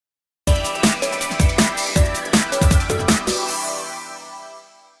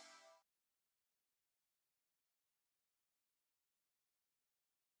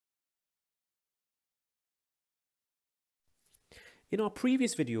In our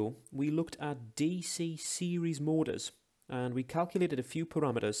previous video, we looked at DC series motors and we calculated a few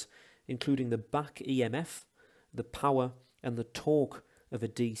parameters, including the back EMF, the power and the torque of a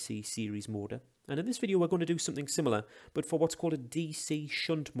DC series motor. And in this video, we're going to do something similar, but for what's called a DC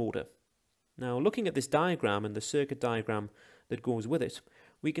shunt motor. Now, looking at this diagram and the circuit diagram that goes with it,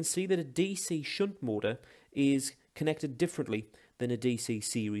 we can see that a DC shunt motor is connected differently than a DC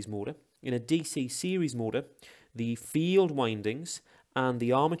series motor. In a DC series motor, the field windings and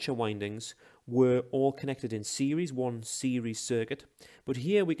the armature windings were all connected in series, one series circuit. But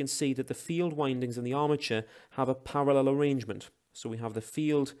here we can see that the field windings and the armature have a parallel arrangement. So we have the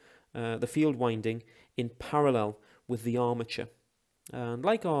field winding in parallel with the armature. And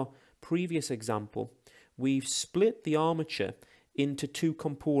like our previous example, we've split the armature into two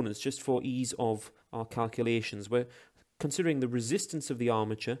components just for ease of our calculations. We're considering the resistance of the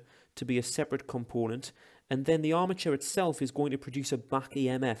armature to be a separate component, and then the armature itself is going to produce a back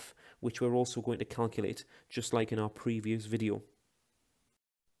EMF, which we're also going to calculate, just like in our previous video.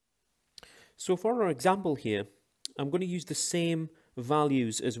 So for our example here, I'm going to use the same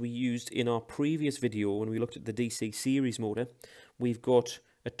values as we used in our previous video when we looked at the DC series motor. We've got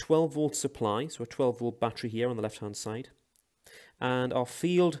a 12 volt supply, so a 12 volt battery here on the left hand side, and our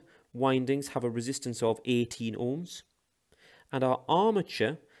field windings have a resistance of 18 ohms, and our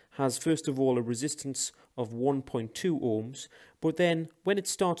armature has first of all a resistance of 1.2 ohms, but then when it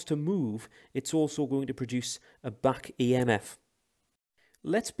starts to move, it's also going to produce a back EMF.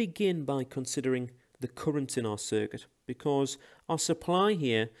 Let's begin by considering the current in our circuit, because our supply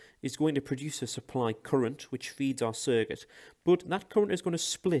here is going to produce a supply current which feeds our circuit, but that current is going to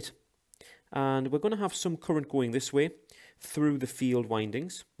split, and we're going to have some current going this way through the field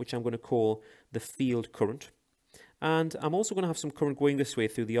windings, which I'm going to call the field current. And I'm also going to have some current going this way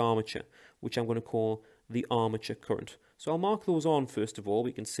through the armature, which I'm going to call the armature current. So I'll mark those on first of all.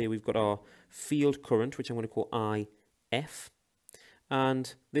 We can see we've got our field current, which I'm going to call IF.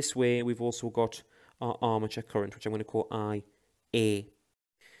 And this way we've also got our armature current, which I'm going to call IA.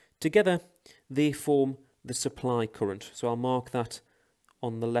 Together they form the supply current. So I'll mark that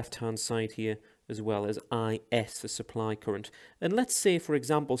on the left-hand side here as well as IS, the supply current. And let's say, for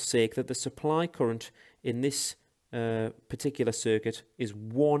example's sake, that the supply current in this particular circuit is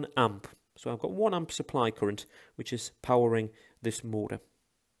 1 amp. So I've got 1 amp supply current which is powering this motor.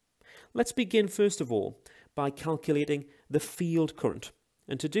 Let's begin first of all by calculating the field current.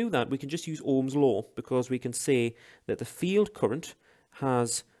 And to do that we can just use Ohm's law, because we can say that the field current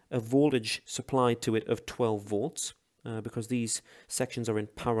has a voltage supplied to it of 12 volts. Because these sections are in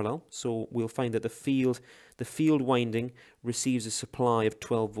parallel, so we'll find that the field winding receives a supply of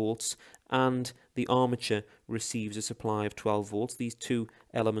 12 volts and the armature receives a supply of 12 volts. These two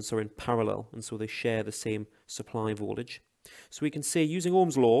elements are in parallel, and so they share the same supply voltage. So we can say, using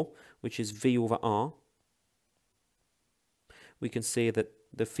Ohm's law, which is V over R, we can say that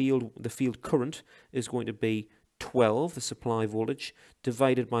the field current is going to be 12, the supply voltage,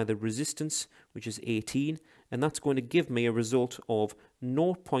 divided by the resistance, which is 18, and that's going to give me a result of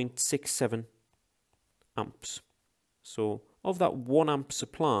 0.67 amps. So of that 1 amp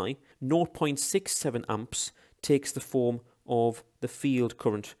supply, 0.67 amps takes the form of the field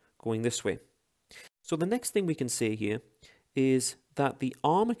current going this way. So the next thing we can say here is that the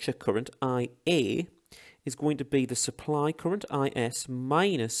armature current, IA, is going to be the supply current, IS,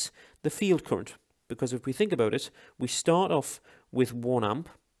 minus the field current. Because if we think about it, we start off with 1 amp,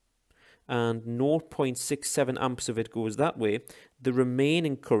 and 0.67 amps of it goes that way. The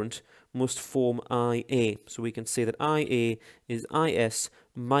remaining current must form IA. So we can say that IA is IS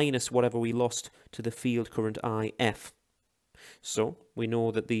minus whatever we lost to the field current IF. So we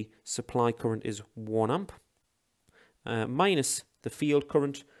know that the supply current is 1 amp minus the field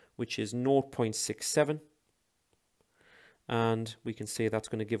current, which is 0.67. And we can say that's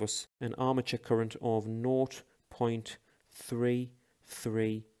going to give us an armature current of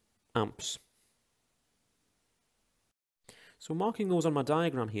 0.33 amps. So marking those on my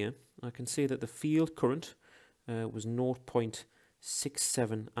diagram here, I can see that the field current was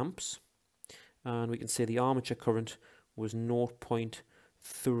 0.67 amps, and we can say the armature current was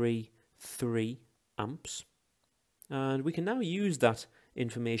 0.33 amps. And we can now use that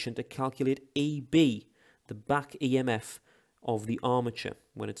information to calculate EB, the back EMF of the armature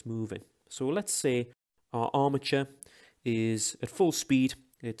when it's moving. So let's say our armature is at full speed.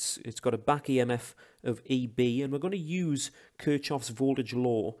 It's got a back EMF of EB, and we're going to use Kirchhoff's voltage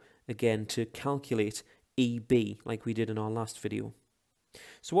law again to calculate EB like we did in our last video.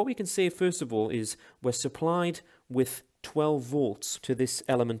 So what we can say first of all is we're supplied with 12 volts to this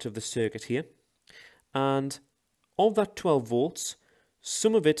element of the circuit here, and of that 12 volts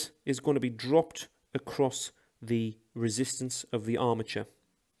some of it is going to be dropped across the resistance of the armature,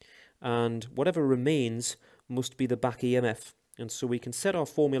 and whatever remains must be the back EMF. And so we can set our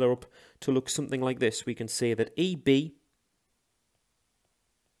formula up to look something like this. We can say that EB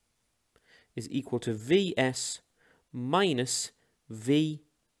is equal to Vs minus VA,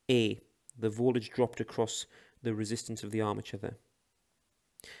 the voltage dropped across the resistance of the armature there.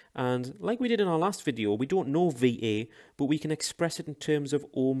 And like we did in our last video, we don't know VA, but we can express it in terms of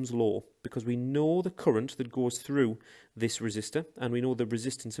Ohm's law, because we know the current that goes through this resistor, and we know the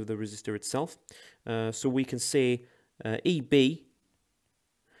resistance of the resistor itself. So we can say EB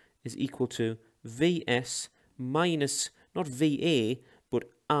is equal to Vs minus, not VA, but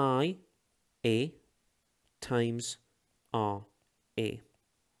IA times RA.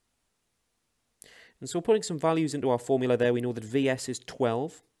 And so putting some values into our formula there, we know that Vs is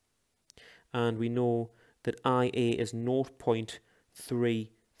 12, and we know that IA is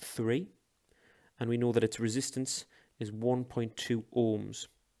 0.33, and we know that its resistance is 1.2 ohms.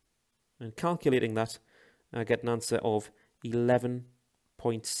 And calculating that, I get an answer of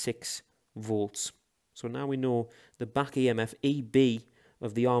 11.6 volts. So now we know the back EMF, EB,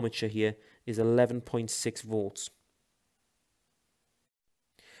 of the armature here is 11.6 volts.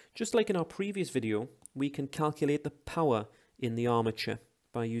 Just like in our previous video, we can calculate the power in the armature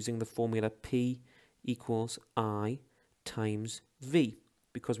by using the formula P equals I times V,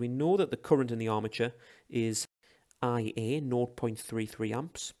 because we know that the current in the armature is IA, 0.33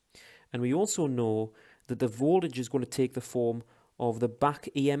 amps, and we also know that the voltage is going to take the form of the back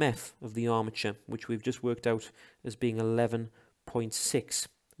EMF of the armature, which we've just worked out as being 11.6.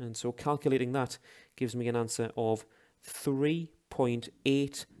 And so calculating that gives me an answer of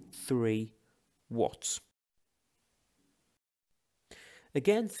 3.83 watts.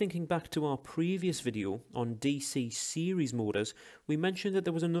 Again, thinking back to our previous video on DC series motors, we mentioned that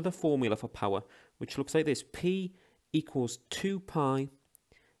there was another formula for power, which looks like this. P equals 2 pi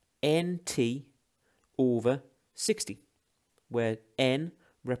NT over 60, where N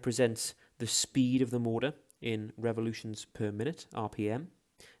represents the speed of the motor in revolutions per minute, RPM,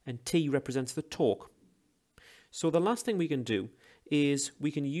 and T represents the torque. So the last thing we can do is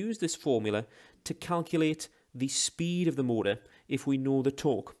we can use this formula to calculate the speed of the motor if we know the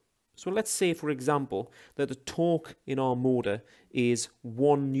torque. So let's say, for example, that the torque in our motor is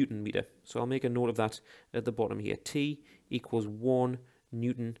 1 Newton meter. So I'll make a note of that at the bottom here. T equals 1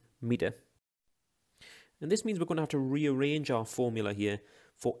 Newton meter. And this means we're going to have to rearrange our formula here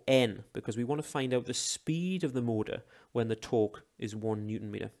for N, because we want to find out the speed of the motor when the torque is 1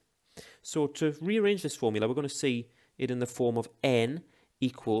 Newton meter. So to rearrange this formula, we're going to see it in the form of N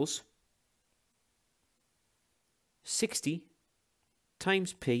equals 60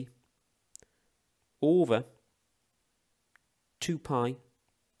 times P over 2 pi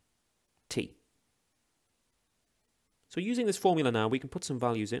T. So using this formula now, we can put some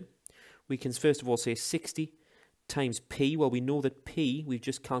values in. We can first of all say 60 times P. Well, we know that P, we've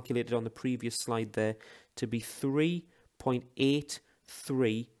just calculated on the previous slide there, to be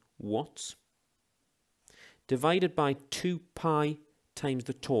 3.83 watts, divided by 2 pi times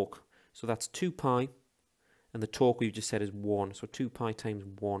the torque. So that's 2 pi, and the torque we've just said is 1, so 2 pi times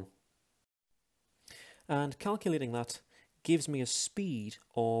 1. And calculating that gives me a speed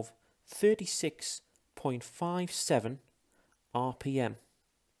of 36.57 RPM.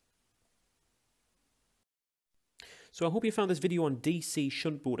 So I hope you found this video on DC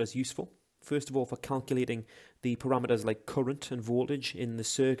shunt motors useful. First of all, for calculating the parameters like current and voltage in the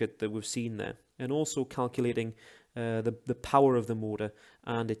circuit that we've seen there, and also calculating the power of the motor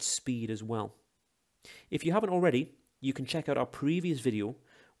and its speed as well. If you haven't already, you can check out our previous video,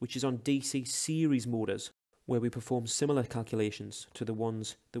 which is on DC series motors, where we perform similar calculations to the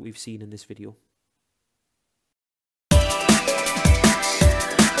ones that we've seen in this video.